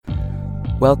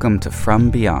Welcome to From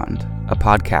Beyond, a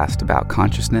podcast about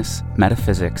consciousness,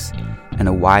 metaphysics, and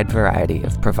a wide variety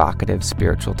of provocative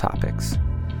spiritual topics.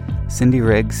 Cindy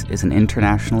Riggs is an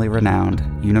internationally renowned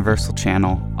Universal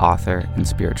Channel author and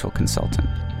spiritual consultant.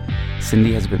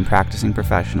 Cindy has been practicing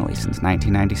professionally since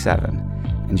 1997,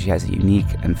 and she has a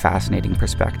unique and fascinating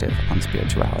perspective on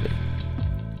spirituality.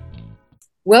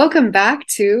 Welcome back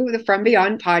to the From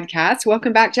Beyond podcast.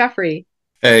 Welcome back, Jeffrey.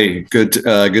 Hey, good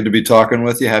to be talking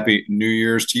with you. Happy New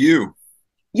Year's to you.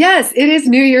 Yes, it is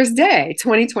New Year's Day,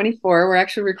 2024. We're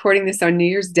actually recording this on New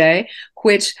Year's Day,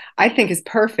 which I think is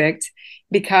perfect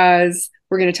because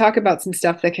we're going to talk about some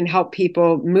stuff that can help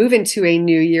people move into a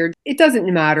new year. It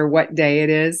doesn't matter what day it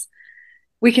is.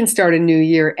 We can start a new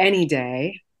year any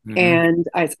day. Mm-hmm. And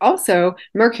it's also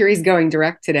Mercury's going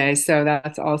direct today. So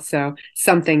that's also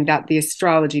something that the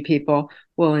astrology people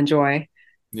will enjoy.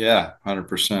 Yeah,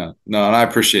 100%. No, and I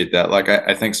appreciate that. Like,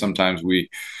 I think sometimes we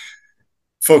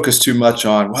focus too much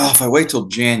on, well, if I wait till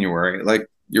January, like,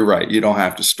 you're right. You don't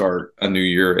have to start a new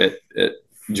year at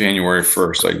January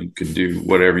 1st. Like, you can do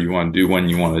whatever you want to do when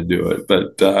you want to do it.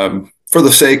 But for the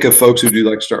sake of folks who do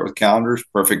like to start with calendars,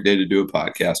 perfect day to do a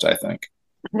podcast, I think.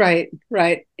 Right.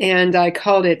 And I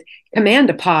called it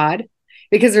CommandiPod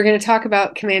because we're going to talk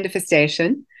about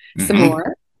commandifestation some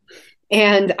more.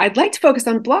 And I'd like to focus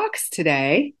on blocks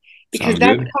today because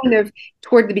that's kind of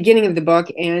toward the beginning of the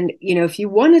book. And, you know, if you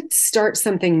want to start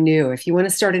something new, if you want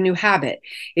to start a new habit,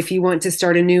 if you want to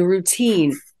start a new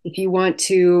routine, if you want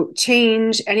to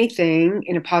change anything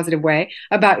in a positive way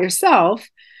about yourself,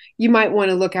 you might want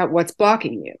to look at what's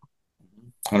blocking you.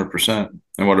 100%.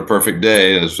 And what a perfect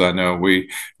day is. I know we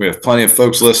have plenty of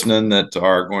folks listening that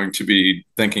are going to be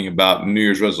thinking about New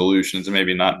Year's resolutions, and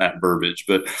maybe not in that verbiage,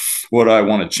 but what I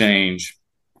want to change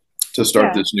to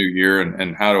start this new year,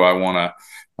 and how do I want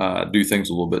to do things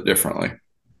a little bit differently.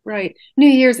 Right. New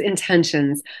Year's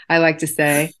intentions, I like to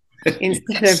say,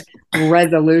 instead of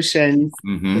resolutions,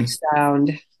 which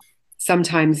sound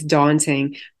sometimes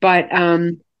daunting. But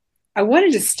I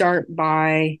wanted to start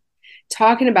by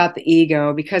talking about the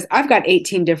ego because I've got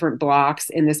 18 different blocks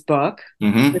in this book,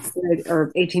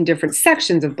 or 18 different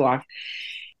sections of blocks,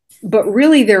 but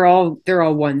really they're all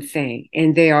one thing,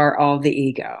 and they are all the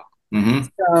ego.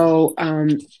 So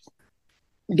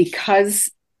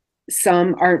because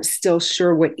some aren't still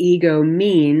sure what ego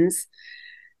means,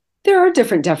 there are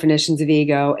different definitions of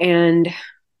ego. And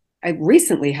I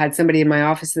recently had somebody in my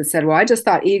office that said, well, I just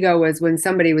thought ego was when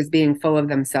somebody was being full of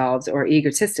themselves or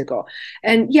egotistical.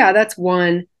 And yeah, that's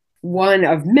one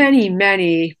of many,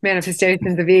 many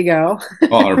manifestations of ego.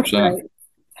 100%.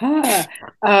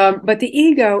 But the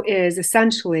ego is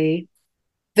essentially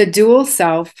the dual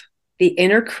self, the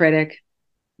inner critic,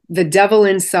 the devil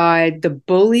inside, the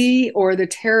bully, or the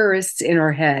terrorists in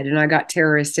our head. And I got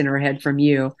terrorist in our head from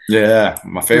you. Yeah,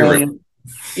 my favorite.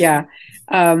 Yeah.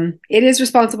 It is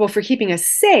responsible for keeping us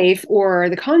safe, or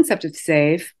the concept of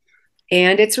safe,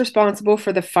 and it's responsible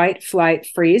for the fight, flight,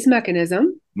 freeze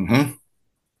mechanism.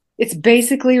 It's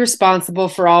basically responsible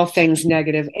for all things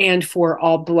negative and for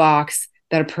all blocks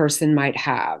that a person might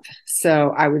have.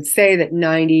 So I would say that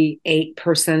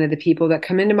 98% of the people that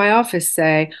come into my office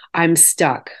say, I'm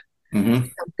stuck.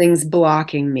 Something's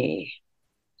blocking me.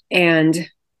 And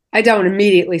I don't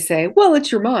immediately say, well,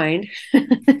 it's your mind.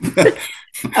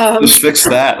 Just fix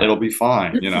that. It'll be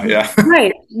fine. Yeah.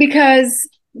 Right. Because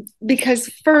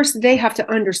first they have to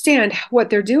understand what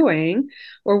they're doing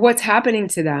or what's happening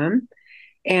to them.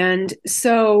 And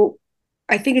so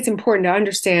I think it's important to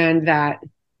understand that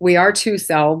we are two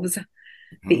selves,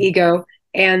 the ego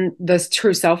and the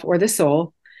true self, or the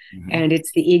soul. And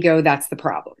it's the ego that's the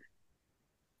problem.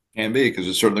 Can be, because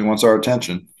it certainly wants our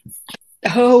attention.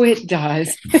 Oh, it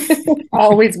does. It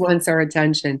always wants our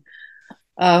attention.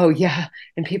 Oh, yeah.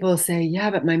 And people will say, yeah,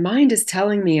 but my mind is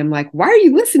telling me. I'm like, why are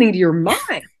you listening to your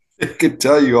mind? It could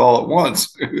tell you all at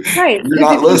once. Right. You're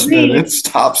not listening. It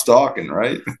stops talking,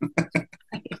 right?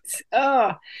 Right.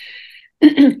 Oh.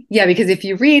 Yeah, because if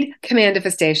you read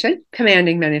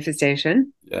Commanding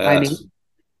Manifestation,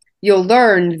 you'll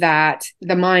learn that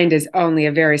the mind is only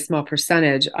a very small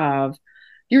percentage of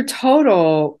your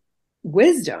total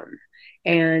wisdom.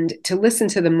 And to listen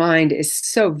to the mind is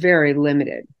so very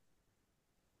limited.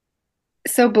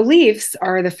 So beliefs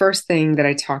are the first thing that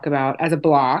I talk about as a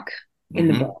block in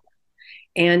the book.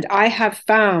 And I have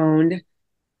found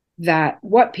that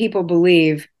what people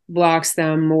believe blocks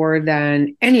them more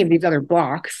than any of these other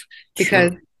blocks,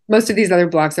 because most of these other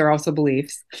blocks are also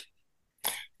beliefs.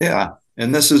 Yeah.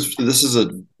 And this is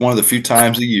one of the few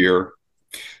times a year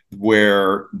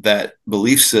where that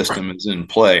belief system is in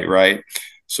play, right?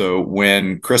 So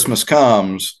when Christmas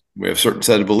comes, we have a certain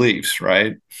set of beliefs,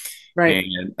 right? Right.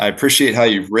 And I appreciate how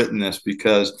you've written this,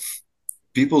 because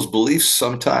people's beliefs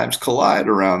sometimes collide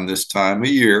around this time of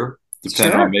year,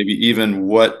 depending on maybe even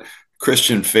what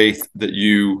Christian faith that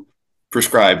you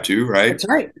prescribe to, right? That's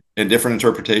right. And different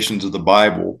interpretations of the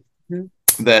Bible,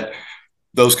 that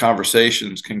those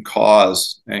conversations can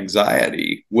cause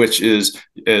anxiety, which is,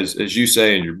 as you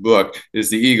say in your book, is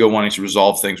the ego wanting to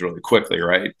resolve things really quickly,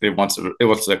 right? It wants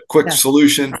a quick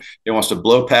solution. It wants to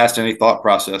blow past any thought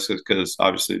processes, because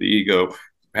obviously the ego,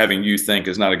 having you think,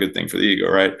 is not a good thing for the ego,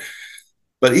 right?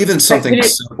 But even something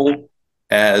simple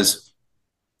as,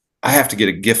 I have to get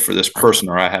a gift for this person,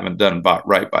 or I haven't done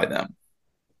right by them.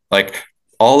 Like,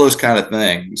 all those kind of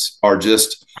things are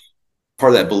just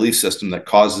part of that belief system that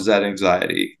causes that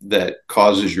anxiety, that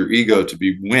causes your ego to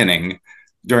be winning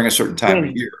during a certain time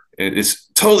of year. It's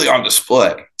totally on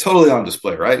display,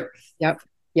 right? Yep.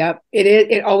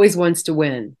 It always wants to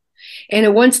win, and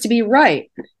it wants to be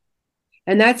right.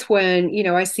 And that's when,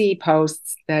 I see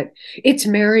posts that it's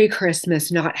Merry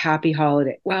Christmas, not Happy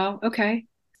Holiday. Well, okay.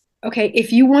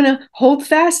 If you want to hold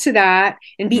fast to that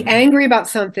and be angry about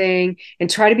something and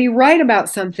try to be right about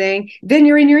something, then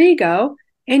you're in your ego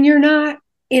and you're not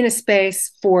in a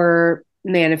space for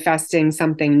manifesting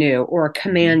something new or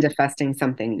commandifesting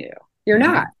something new. You're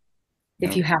not,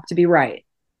 if you have to be right.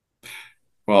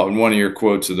 Well, in one of your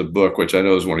quotes of the book, which I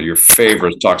know is one of your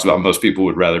favorites, talks about most people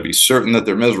would rather be certain that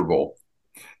they're miserable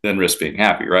than risk being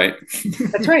happy, right?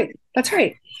 That's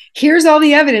right. Here's all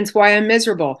the evidence why I'm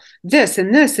miserable. This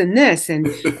and this and this,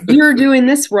 and you're doing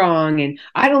this wrong, and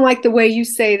I don't like the way you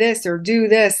say this or do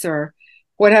this or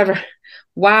whatever.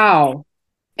 Wow.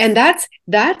 And that's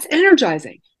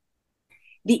energizing.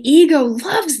 The ego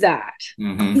loves that.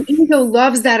 The ego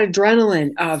loves that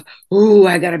adrenaline of, ooh,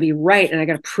 I got to be right and I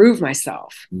got to prove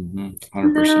myself.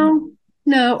 100%.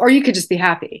 No. Or you could just be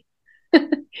happy.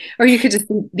 Or you could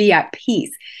just be at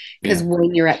peace. Because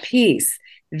when you're at peace,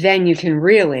 then you can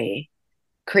really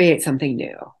create something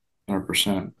new.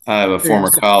 100%. I have a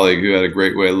former colleague who had a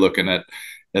great way of looking at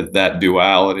that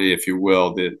duality, if you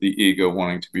will, the ego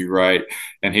wanting to be right.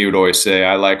 And he would always say,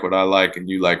 I like what I like and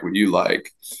you like what you like.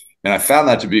 And I found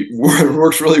that to be, it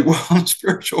works really well in the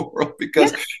spiritual world,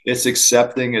 because it's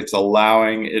accepting, it's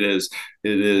allowing, it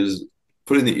is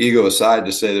putting the ego aside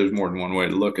to say there's more than one way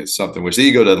to look at something, which the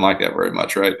ego doesn't like that very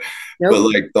much, right? Nope. But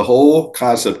like the whole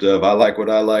concept of I like what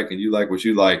I like and you like what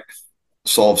you like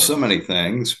solves so many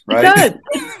things, right? It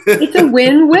does. It's a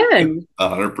win-win.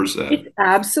 100%. It's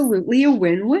absolutely a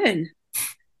win-win.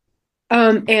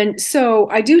 And so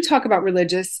I do talk about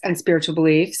religious and spiritual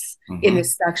beliefs in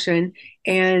this section.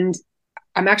 And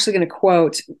I'm actually going to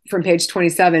quote from page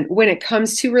 27. When it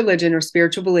comes to religion or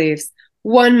spiritual beliefs,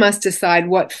 one must decide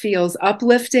what feels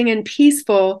uplifting and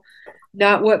peaceful,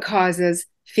 not what causes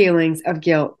feelings of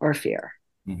guilt or fear.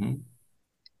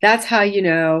 That's how you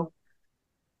know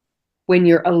when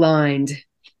you're aligned.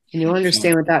 And you'll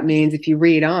understand what that means if you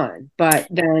read on. But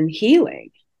then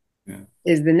healing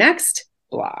is the next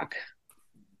block.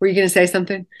 Were you going to say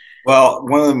something? Well,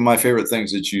 one of my favorite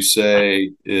things that you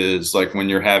say is, like, when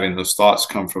you're having those thoughts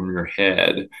come from your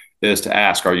head, is to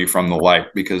ask, are you from the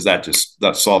light? Because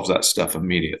that solves that stuff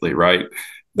immediately, right?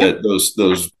 That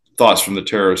those thoughts from the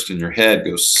terrorist in your head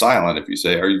go silent if you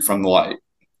say, are you from the light?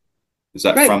 Is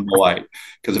that from the light?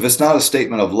 Because if it's not a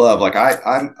statement of love, like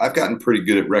I've gotten pretty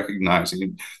good at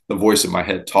recognizing the voice in my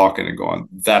head talking and going,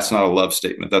 that's not a love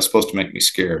statement. That's supposed to make me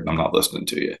scared and I'm not listening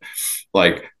to you.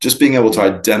 Like, just being able to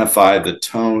identify the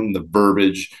tone, the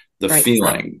verbiage, the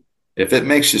feeling. If it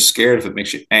makes you scared, if it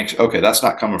makes you anxious, okay, that's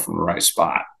not coming from the right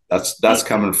spot. That's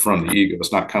coming from the ego.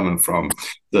 It's not coming from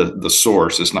the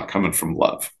source. It's not coming from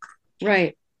love.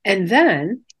 Right. And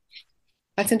then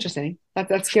that's interesting.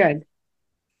 That's good.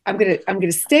 I'm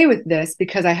gonna stay with this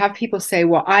because I have people say,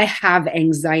 well, I have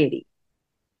anxiety.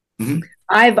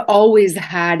 I've always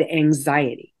had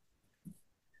anxiety.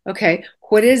 Okay,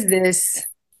 what is this?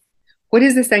 What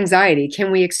is this anxiety?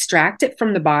 Can we extract it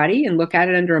from the body and look at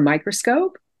it under a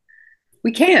microscope?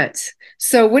 We can't.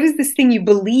 So what is this thing you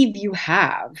believe you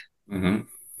have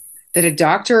that a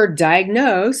doctor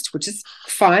diagnosed, which is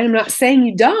fine. I'm not saying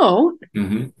you don't,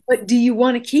 but do you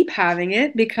want to keep having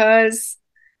it because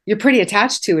you're pretty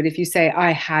attached to it if you say,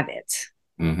 I have it,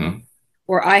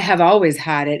 or I have always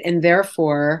had it, and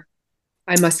therefore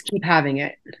I must keep having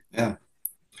it. Yeah.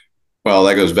 Well,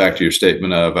 that goes back to your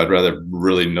statement of, I'd rather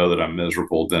really know that I'm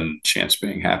miserable than chance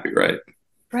being happy, right?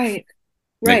 Right.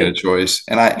 Making a choice.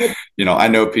 And I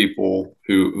know people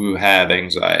who have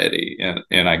anxiety,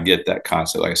 and I get that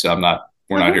concept. Like I said,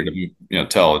 we're not here to,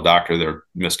 tell a doctor they're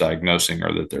misdiagnosing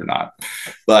or that they're not.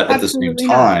 But at the same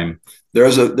time,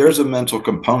 there's a mental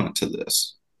component to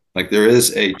this. Like there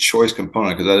is a choice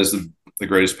component, because that is the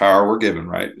greatest power we're given,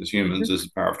 right? As humans, is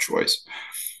the power of choice.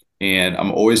 And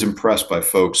I'm always impressed by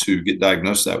folks who get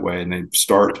diagnosed that way and they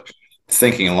start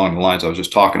thinking along the lines I was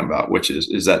just talking about, which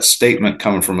is that statement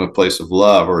coming from a place of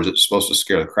love, or is it supposed to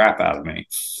scare the crap out of me?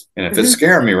 And if it's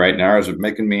scaring me right now, or is it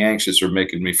making me anxious or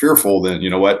making me fearful, then you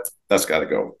know what? That's got to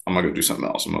go. I'm going to go do something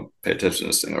else. I'm going to pay attention to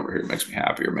this thing over here. It makes me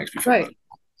happier. It makes me feel better.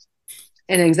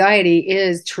 And anxiety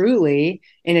is truly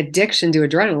an addiction to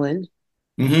adrenaline.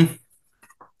 Mm-hmm.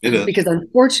 It is. Because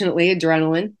unfortunately,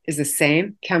 adrenaline is the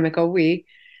same chemical we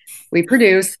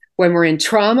produce when we're in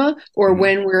trauma or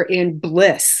when we're in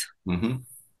bliss.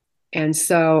 And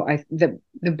so the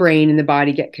brain and the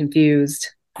body get confused.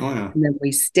 And then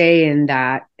we stay in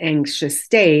that anxious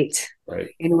state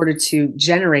in order to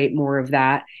generate more of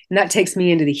that. And that takes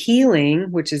me into the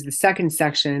healing, which is the second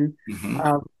section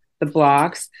of the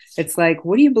blocks. It's like,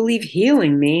 what do you believe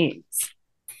healing means?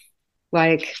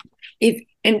 Like,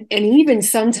 and even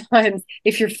sometimes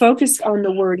if you're focused on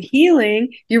the word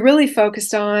healing, you're really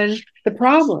focused on the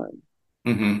problem.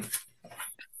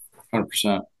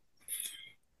 100%.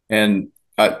 And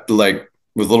like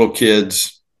with little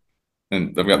kids,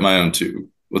 and I've got my own too,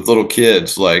 with little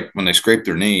kids, like when they scrape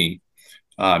their knee,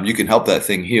 you can help that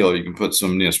thing heal. You can put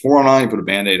some Neosporin on, you put a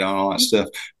Band-Aid on, all that stuff.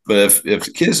 But if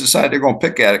the kids decide they're going to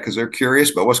pick at it because they're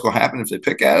curious about what's going to happen if they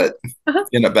pick at it, you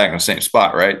end up back in the same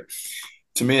spot, right?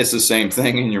 To me, it's the same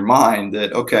thing in your mind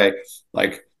that, okay,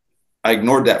 like I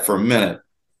ignored that for a minute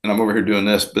and I'm over here doing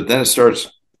this, but then it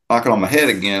starts knocking on my head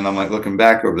again. I'm like looking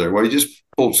back over there. Well, you just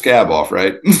pulled scab off,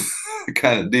 right?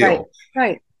 Kind of deal.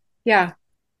 Right. Yeah.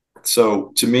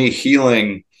 So to me,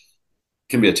 healing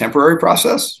can be a temporary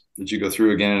process that you go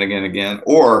through again and again and again,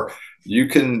 or you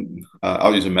can,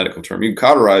 I'll use a medical term, you can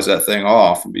cauterize that thing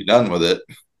off and be done with it.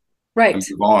 Right. And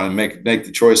move on and make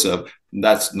the choice of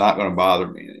that's not going to bother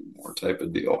me anymore type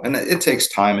of deal. And it takes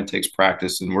time, it takes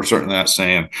practice. And we're certainly not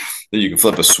saying that you can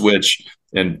flip a switch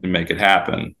and make it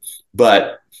happen.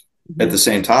 But at the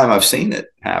same time, I've seen it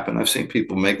happen. I've seen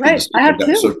people make the mistake. I have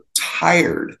too. So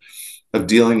tired of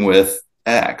dealing with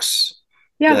X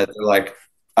that they're like,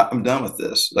 I'm done with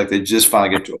this. Like they just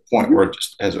finally get to a point where it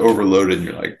just has overloaded and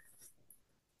you're like,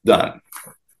 done.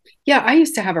 Yeah, I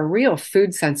used to have a real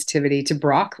food sensitivity to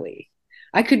broccoli.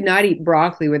 I could not eat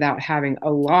broccoli without having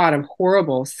a lot of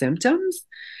horrible symptoms.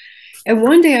 And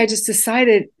one day I just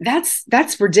decided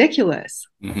that's ridiculous.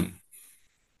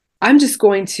 I'm just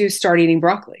going to start eating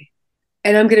broccoli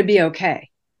and I'm going to be okay.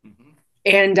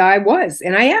 And I was,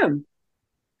 and I am.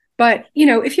 But, you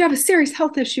know, if you have a serious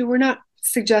health issue, we're not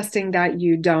suggesting that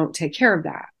you don't take care of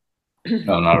that.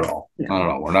 No, not at all. Not at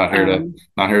all. We're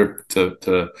not here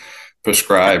to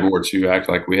prescribe or to act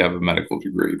like we have a medical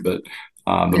degree, but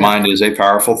the mind is a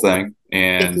powerful thing,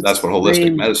 and that's what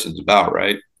holistic medicine is about,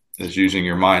 right? Is using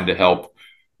your mind to help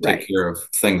take care of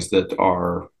things that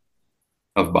are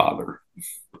of bother.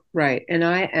 Right. And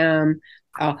I am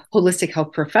a holistic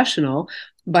health professional,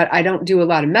 but I don't do a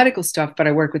lot of medical stuff, but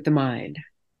I work with the mind.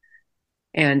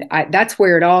 And that's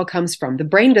where it all comes from. The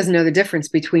brain doesn't know the difference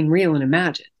between real and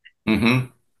imagined.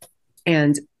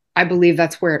 And I believe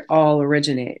that's where it all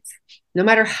originates. No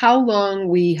matter how long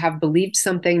we have believed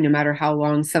something, no matter how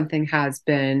long something has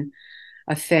been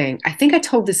a thing. I think I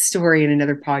told this story in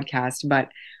another podcast, but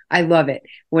I love it.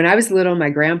 When I was little, my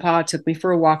grandpa took me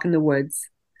for a walk in the woods.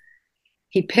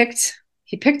 He picked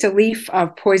a leaf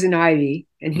of poison ivy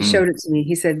and he showed it to me.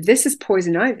 He said, "This is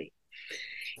poison ivy."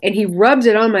 And he rubbed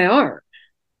it on my arm.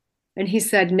 And he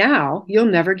said, "Now you'll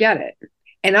never get it."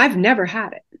 And I've never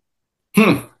had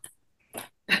it.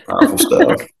 Powerful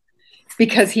stuff.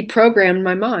 Because he programmed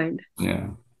my mind. Yeah.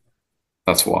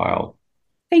 That's wild.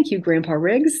 Thank you, Grandpa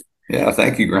Riggs. Yeah,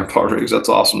 thank you, Grandpa Riggs. That's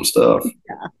awesome stuff.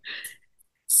 Yeah.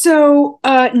 So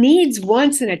needs,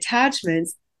 wants, and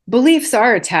attachments. Beliefs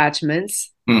are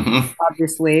attachments,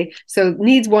 obviously. So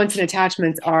needs, wants, and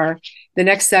attachments are the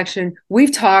next section.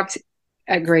 We've talked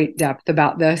at great depth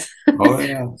about this. Oh,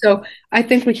 yeah. So I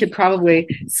think we could probably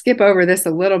skip over this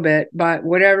a little bit, but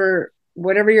whatever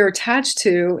you're attached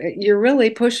to, you're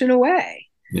really pushing away.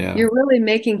 Yeah. You're really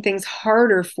making things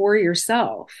harder for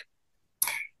yourself.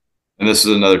 And this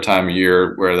is another time of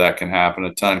year where that can happen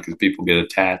a ton because people get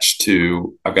attached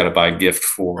to, I've got to buy a gift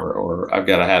for, or I've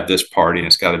got to have this party and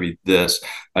it's got to be this.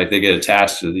 Like they get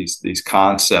attached to these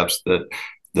concepts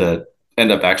that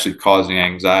end up actually causing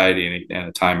anxiety and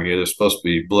a time of year. They're supposed to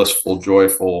be blissful,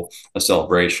 joyful, a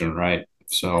celebration, right?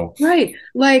 So right.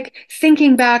 Like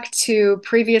thinking back to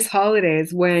previous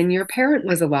holidays when your parent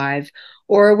was alive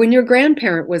or when your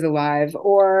grandparent was alive,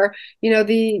 or, you know,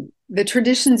 the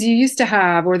traditions you used to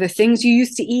have or the things you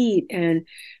used to eat. And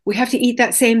we have to eat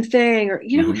that same thing, or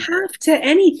you don't have to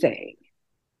anything.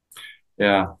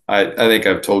 Yeah. I think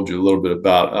I've told you a little bit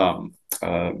about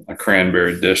a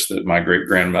cranberry dish that my great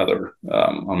grandmother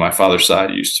on my father's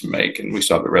side used to make, and we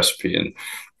saw the recipe, and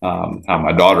how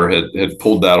my daughter had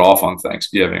pulled that off on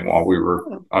Thanksgiving while we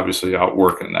were obviously out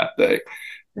working that day.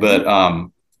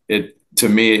 But it, to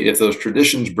me, if those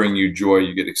traditions bring you joy,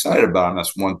 you get excited about them.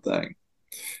 That's one thing.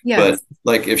 Yes. But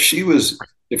like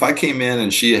if I came in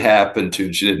and she happened to,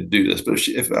 and she didn't do this, but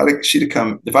if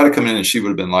I'd have come in and she would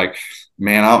have been like,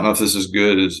 man, I don't know if this is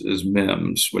good as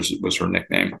Mims, which was her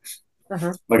nickname.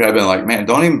 Like I've been like, man,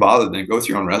 don't even bother, then go with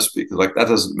your own recipe, because like that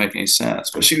doesn't make any sense.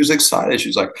 But she was excited. She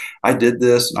was like, I did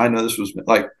this, and I know this was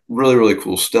like really, really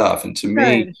cool stuff. And to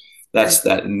me, that's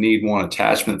that need one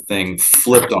attachment thing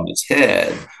flipped on its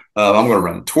head. I'm going to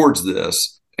run towards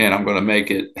this and I'm going to make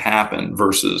it happen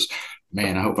versus,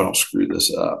 man, I hope I don't screw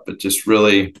this up. But just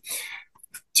really,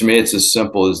 to me, it's as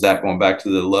simple as that, going back to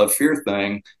the love fear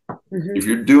thing. If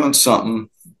you're doing something,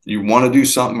 you want to do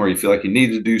something, or you feel like you need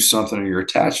to do something, or you're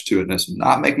attached to it and it's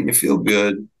not making you feel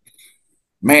good,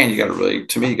 man, you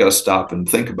got to stop and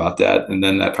think about that. And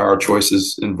then that power of choice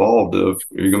is involved of,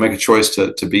 you're going to make a choice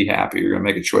to be happy. You're going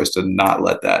to make a choice to not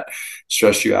let that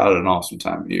stress you out at an awesome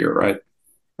time of year. Right.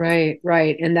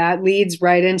 Right. And that leads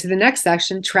right into the next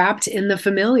section, trapped in the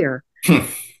familiar.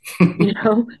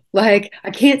 Like,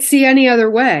 I can't see any other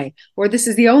way, or this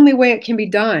is the only way it can be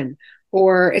done,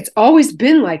 or it's always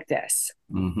been like this.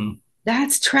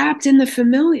 That's trapped in the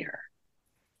familiar.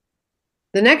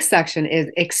 The next section is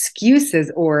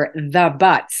excuses, or the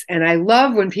buts. And I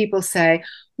love when people say,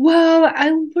 well, I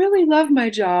really love my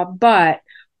job, but,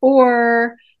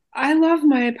 or I love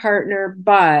my partner,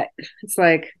 but. It's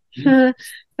like,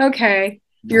 okay,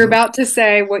 you're about to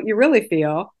say what you really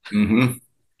feel.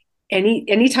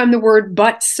 Anytime the word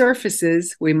but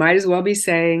surfaces, we might as well be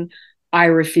saying, I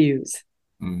refuse.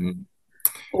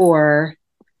 Or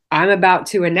I'm about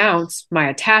to announce my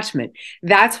attachment.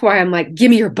 That's why I'm like, give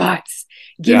me your butts.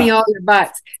 Give me all your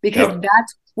butts, because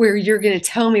that's where you're going to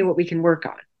tell me what we can work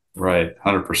on. Right.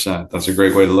 100%. That's a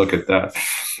great way to look at that.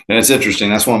 And it's interesting.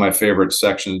 That's one of my favorite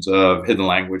sections of Hidden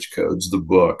Language Codes, the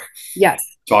book. Yes.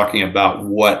 Talking about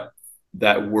what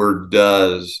that word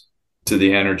does to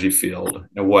the energy field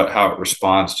and how it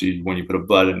responds to you when you put a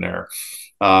but in there.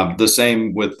 The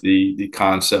same with the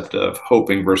concept of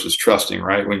hoping versus trusting,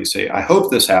 right? When you say, I hope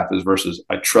this happens versus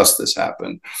I trust this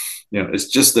happened. It's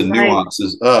just the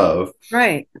nuances of,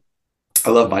 I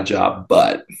love my job,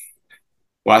 but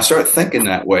when I start thinking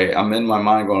that way, I'm in my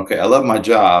mind going, okay, I love my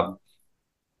job.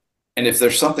 And if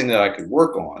there's something that I could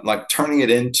work on, like turning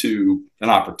it into an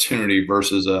opportunity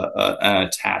versus an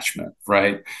attachment,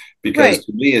 right? Because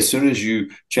to me, as soon as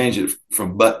you change it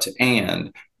from but to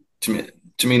and, to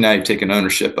me, now you've taken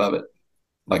ownership of it.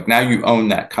 Like now you own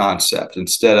that concept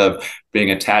instead of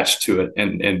being attached to it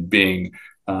and being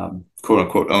quote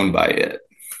unquote owned by it.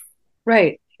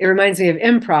 Right. It reminds me of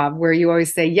improv, where you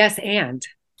always say yes and.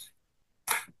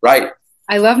 Right.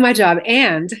 I love my job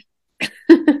and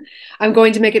I'm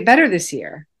going to make it better this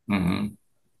year.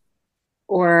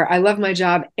 Or I love my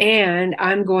job and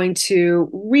I'm going to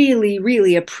really,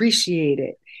 really appreciate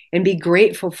it and be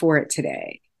grateful for it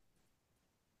today.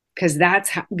 Because that's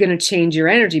going to change your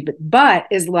energy. But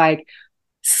is like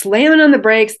slamming on the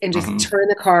brakes and just turn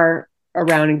the car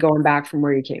around and going back from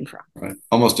where you came from. Right.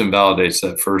 Almost invalidates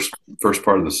that first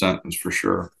part of the sentence for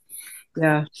sure.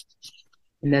 Yeah.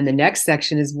 And then the next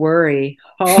section is worry.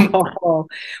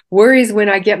 Worry is when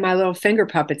I get my little finger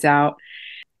puppets out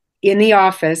in the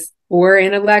office or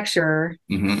in a lecture,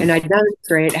 and I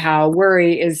demonstrate how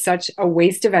worry is such a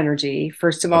waste of energy.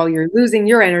 First of all, you're losing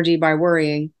your energy by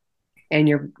worrying, and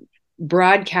you're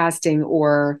broadcasting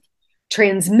or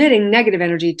transmitting negative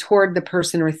energy toward the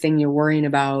person or thing you're worrying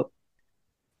about.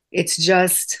 It's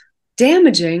just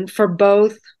damaging for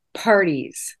both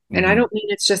parties. And I don't mean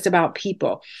it's just about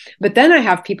people. But then I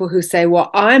have people who say,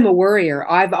 well, I'm a worrier.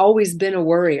 I've always been a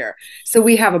worrier. So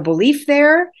we have a belief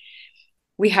there.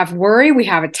 We have worry. We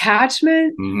have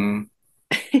attachment. And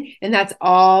that's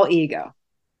all ego.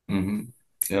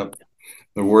 Yep.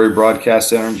 The worry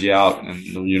broadcasts energy out and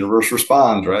the universe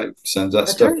responds, right? Sends that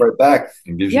stuff right back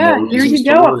and gives you more reasons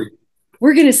to worry.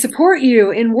 We're going to support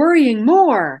you in worrying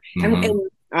more. And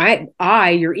I,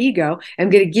 your ego, am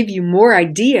going to give you more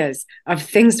ideas of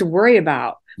things to worry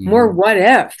about, more what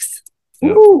ifs.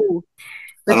 Yep. Ooh.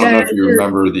 I don't know if you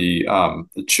remember the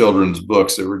children's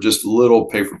books. They were just little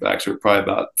paperbacks. They were probably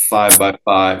about 5 by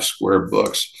 5 square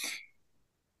books.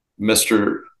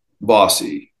 Mr.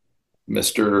 Bossy,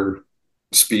 Mr.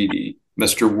 Speedy,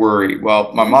 Mr. Worry.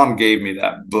 Well, my mom gave me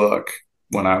that book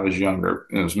when I was younger.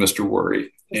 It was Mr.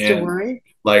 Worry. Mr. Worry?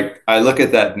 Like I look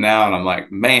at that now and I'm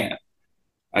like, man,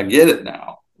 I get it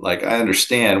now. Like I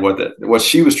understand what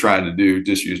she was trying to do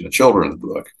just using a children's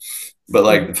book. But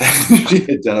like the fact that she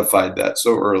identified that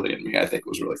so early in me, I think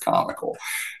was really comical.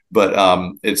 But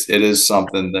it is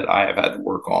something that I have had to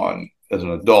work on as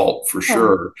an adult for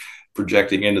sure,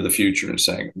 projecting into the future and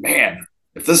saying, man,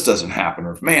 if this doesn't happen,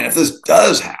 or man, if this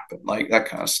does happen, like that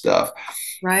kind of stuff.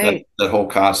 Right. That whole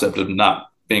concept of not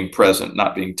being present,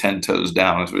 not being 10 toes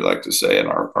down, as we like to say in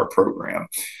our program,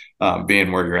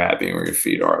 being where you're at, being where your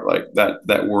feet are, like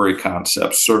that worry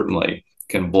concept certainly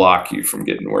can block you from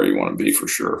getting where you want to be for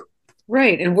sure.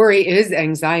 Right. And worry is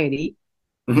anxiety.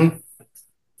 Mm-hmm.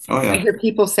 Oh, yeah. I hear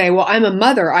people say, well, I'm a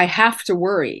mother, I have to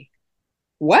worry.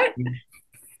 What?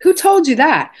 Who told you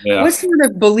that? Yeah. What sort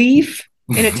of belief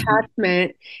and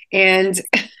attachment? And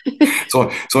it's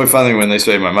only funny when they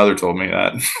say my mother told me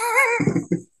that.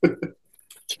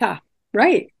 Yeah,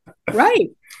 right.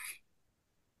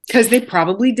 Because they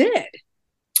probably did.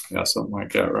 Yeah, something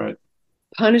like that, right?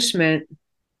 Punishment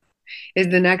is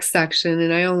the next section,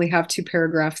 and I only have 2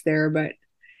 paragraphs there, but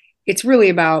it's really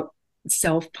about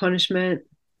self-punishment,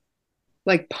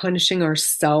 like punishing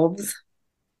ourselves,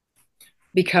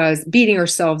 because beating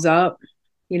ourselves up,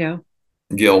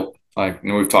 Guilt, like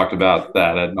we've talked about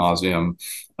that ad nauseum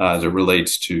as it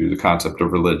relates to the concept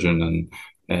of religion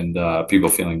and people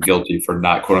feeling guilty for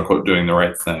not quote unquote doing the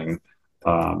right thing.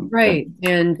 Right.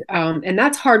 And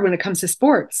that's hard when it comes to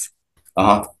sports.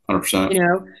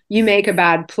 100%. You make a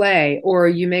bad play, or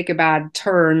you make a bad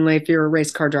turn, like if you're a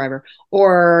race car driver,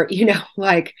 or,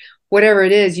 like whatever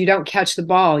it is, you don't catch the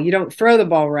ball, you don't throw the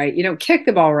ball right, you don't kick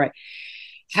the ball right.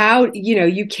 How,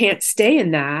 you can't stay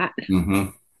in that. Mm-hmm.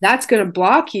 That's going to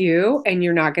block you, and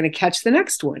you're not going to catch the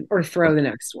next one or throw the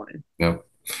next one. Yep.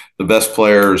 The best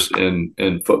players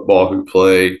in football who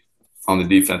play on the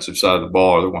defensive side of the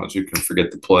ball are the ones who can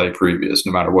forget the play previous,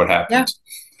 no matter what happens.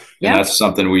 Yeah. And that's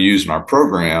something we use in our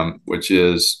program, which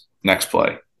is next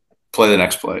play the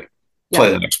next play,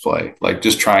 play the next play. Like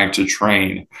just trying to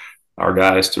train our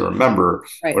guys to remember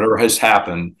whatever has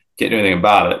happened, can't do anything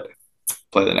about it,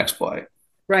 play the next play.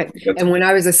 Right. And when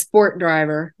I was a sport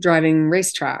driver driving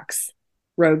racetracks,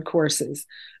 road courses,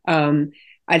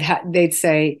 they'd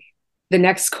say the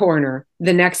next corner.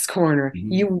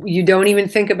 Mm-hmm. You don't even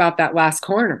think about that last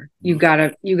corner. You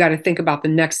gotta think about the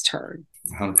next turn.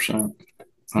 100%.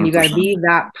 And you got to be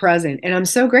that present. And I'm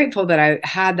so grateful that I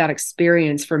had that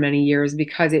experience for many years,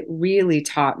 because it really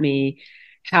taught me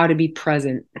how to be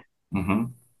present. Mm-hmm.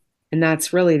 And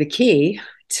that's really the key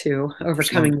to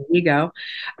overcoming the ego.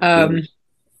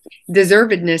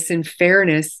 Deservedness and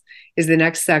fairness is the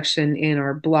next section in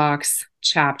our blocks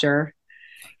chapter.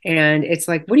 And it's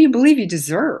like, what do you believe you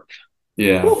deserve?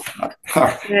 Yeah.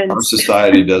 Our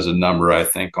society does a number, I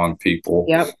think, on people.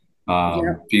 Yep.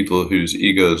 People whose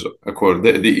egos,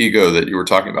 the ego that you were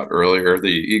talking about earlier, the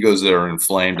egos that are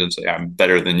inflamed and say, I'm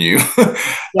better than you,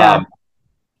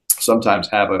 sometimes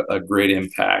have a great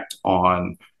impact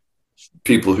on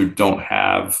people who don't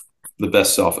have the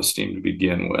best self-esteem to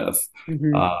begin with.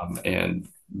 Mm-hmm. And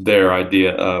their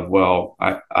idea of, well,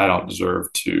 I don't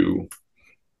deserve to,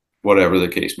 whatever the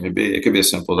case may be. It could be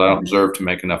as simple as I don't deserve to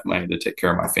make enough money to take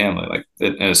care of my family. Like,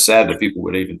 and it's sad that people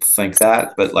would even think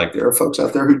that, but like there are folks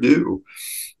out there who do,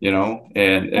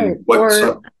 and what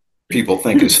some people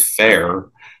think is fair.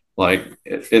 Like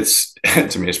it's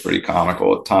to me, it's pretty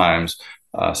comical at times.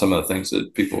 Some of the things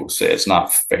that people say, it's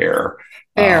not fair.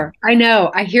 I know.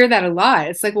 I hear that a lot.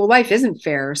 It's like, well, life isn't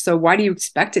fair, so why do you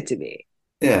expect it to be?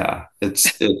 Yeah, it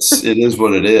is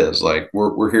what it is. Like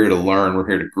we're here to learn, we're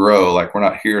here to grow. Like we're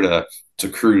not here to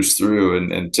cruise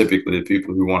through. And typically the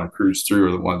people who want to cruise through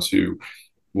are the ones who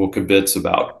will kibitz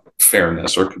about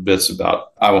fairness or kibitz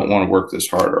about, I won't want to work this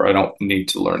hard, or I don't need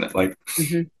to learn it. Like,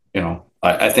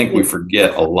 I think we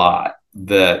forget a lot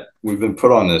that we've been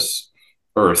put on this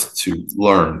earth to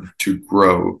learn, to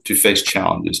grow, to face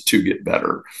challenges, to get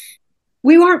better.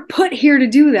 We weren't put here to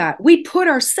do that. We put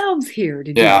ourselves here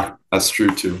to do that. Yeah, that's true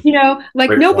too. Like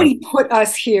great nobody point. Put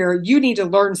us here. You need to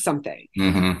learn something.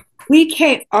 Mm-hmm. We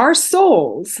can't, our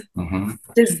souls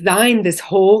designed this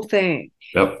whole thing.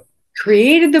 Yep.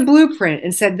 Created the blueprint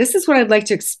and said, this is what I'd like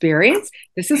to experience.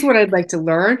 This is what I'd like to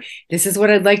learn. This is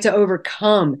what I'd like to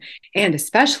overcome. And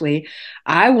especially,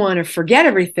 I want to forget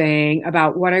everything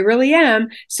about what I really am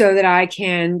so that I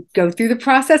can go through the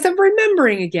process of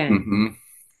remembering again. Mm-hmm.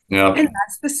 Yeah. And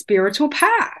that's the spiritual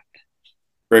path.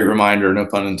 Great reminder, no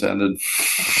pun intended.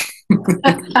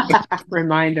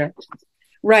 Reminder.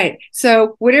 Right.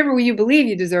 So whatever you believe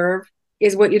you deserve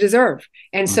is what you deserve.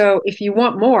 And so if you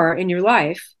want more in your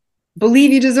life,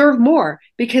 Believe you deserve more,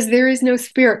 because there is no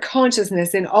spirit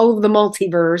consciousness in all of the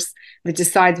multiverse that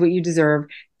decides what you deserve.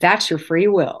 That's your free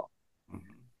will.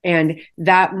 And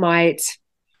that might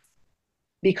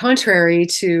be contrary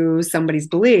to somebody's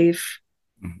belief,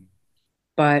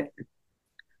 but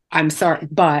I'm sorry,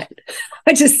 but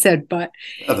I just said, but.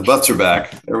 Yeah, the butts are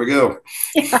back. There we go.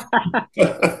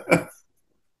 Yeah.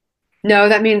 No,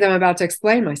 that means I'm about to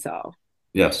explain myself.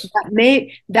 Yes.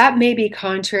 That may be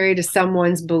contrary to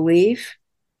someone's belief,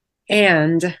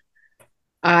 and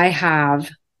I have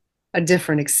a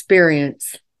different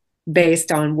experience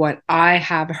based on what I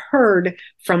have heard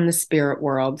from the spirit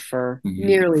world for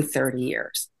nearly 30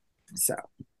 years. So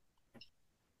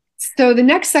the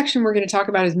next section we're going to talk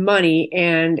about is money,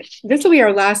 and this will be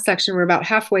our last section. We're about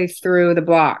halfway through the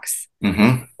blocks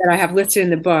that I have listed in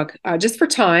the book. Just for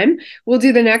time, we'll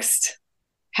do the next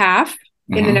half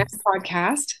in the next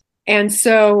podcast. And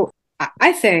so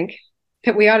I think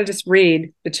that we ought to just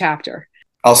read the chapter.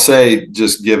 I'll say,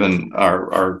 just given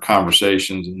our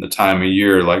conversations and the time of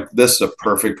year, like this is a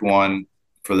perfect one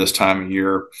for this time of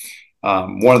year.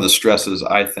 One of the stresses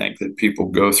I think that people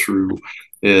go through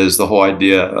is the whole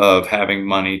idea of having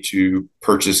money to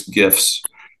purchase gifts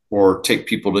or take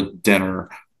people to dinner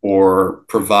or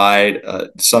provide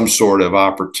some sort of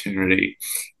opportunity,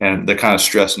 and the kind of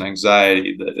stress and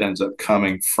anxiety that ends up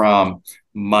coming from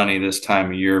money this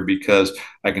time of year. Because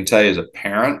I can tell you, as a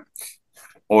parent,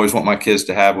 always want my kids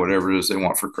to have whatever it is they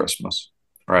want for Christmas,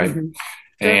 right?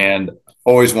 And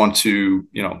always want to,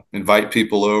 invite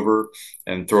people over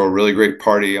and throw a really great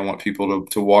party. I want people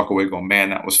to walk away going,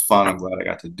 man, that was fun. I'm glad I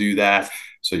got to do that.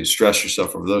 So you stress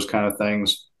yourself over those kind of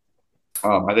things.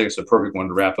 I think it's a perfect one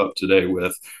to wrap up today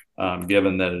with,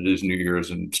 given that it is New Year's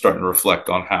and starting to reflect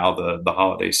on how the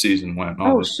holiday season went.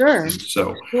 Sure.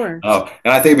 So, and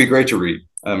I think it'd be great to read.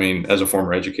 I mean, as a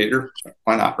former educator,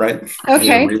 why not, right?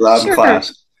 Okay. Read loud in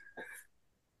class.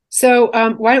 So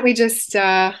why don't we just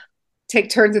take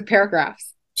turns with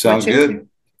paragraphs? Sounds good.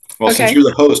 Well, since you're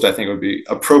the host, I think it would be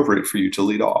appropriate for you to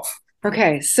lead off.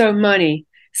 Okay. So money.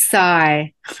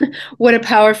 Sigh. What a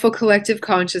powerful collective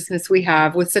consciousness we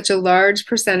have, with such a large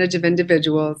percentage of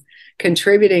individuals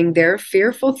contributing their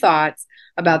fearful thoughts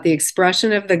about the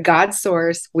expression of the God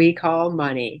source we call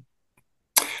money.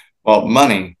 Well,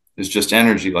 money is just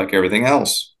energy like everything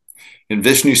else. In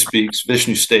Vishnu Speaks,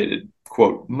 Vishnu stated,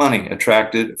 quote, money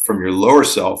attracted from your lower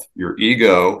self, your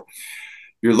ego,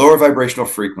 your lower vibrational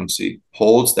frequency,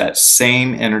 holds that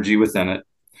same energy within it.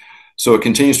 So it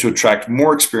continues to attract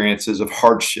more experiences of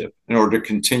hardship in order to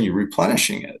continue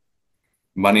replenishing it.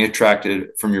 Money attracted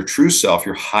from your true self,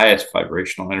 your highest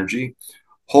vibrational energy,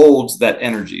 holds that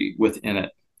energy within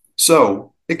it.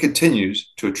 So it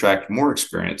continues to attract more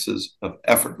experiences of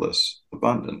effortless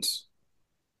abundance.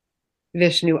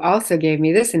 Vishnu also gave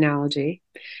me this analogy.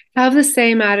 Have the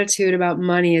same attitude about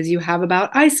money as you have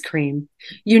about ice cream.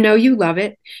 You know you love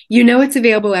it. You know it's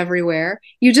available everywhere.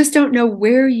 You just don't know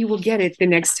where you will get it the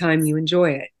next time you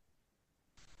enjoy it.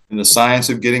 In the science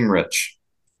of getting rich,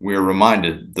 we are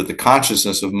reminded that the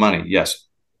consciousness of money, yes,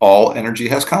 all energy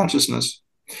has consciousness,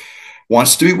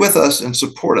 wants to be with us and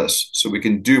support us so we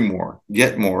can do more,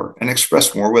 get more, and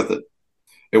express more with it.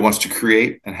 It wants to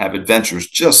create and have adventures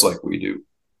just like we do.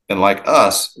 And like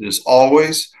us, it is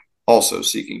always also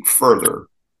seeking further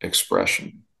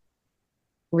expression.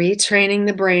 Retraining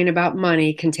the brain about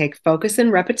money can take focus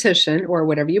and repetition, or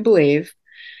whatever you believe.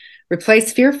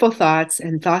 Replace fearful thoughts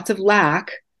and thoughts of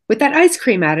lack with that ice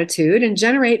cream attitude and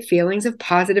generate feelings of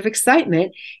positive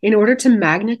excitement in order to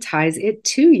magnetize it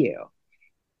to you.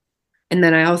 And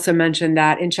then I also mentioned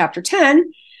that in chapter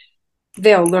 10,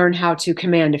 they'll learn how to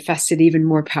manifest it even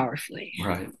more powerfully.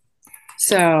 Right.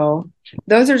 So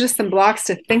those are just some blocks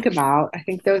to think about. I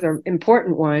think those are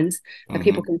important ones that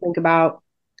people can think about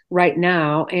right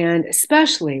now. And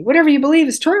especially whatever you believe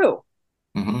is true.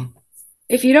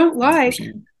 If you don't like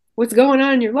 100%. What's going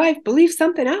on in your life, believe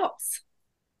something else.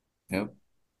 Yep.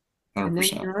 100%. And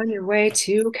then you're on your way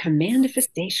to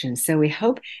CommandiFestation. So we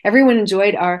hope everyone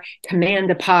enjoyed our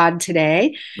CommandiPod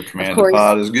today. The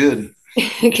CommandiPod is good.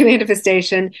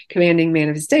 CommandiFestation, Commanding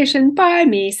Manifestation by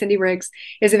me, Cindy Riggs,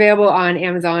 is available on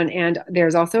Amazon, and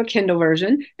there's also a Kindle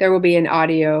version. There will be an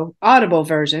audible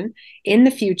version in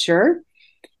the future.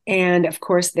 And of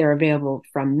course, they're available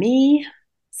from me.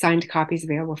 Signed copies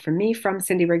available from me from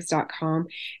cindyriggs.com.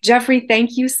 Jeffrey,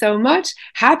 thank you so much.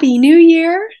 Happy New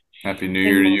Year. Happy New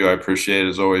Year to you. I appreciate,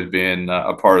 as always, being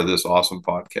a part of this awesome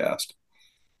podcast.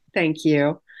 Thank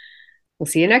you. We'll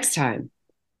see you next time.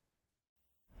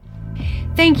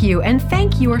 Thank you, and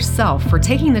thank yourself for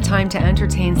taking the time to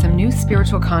entertain some new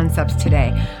spiritual concepts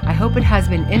today. I hope it has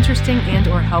been interesting and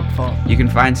or helpful. You can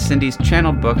find Cindy's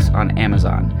channeled books on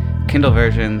Amazon. Kindle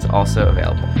versions also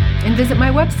available. And visit my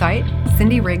website,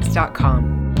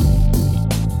 cindyriggs.com.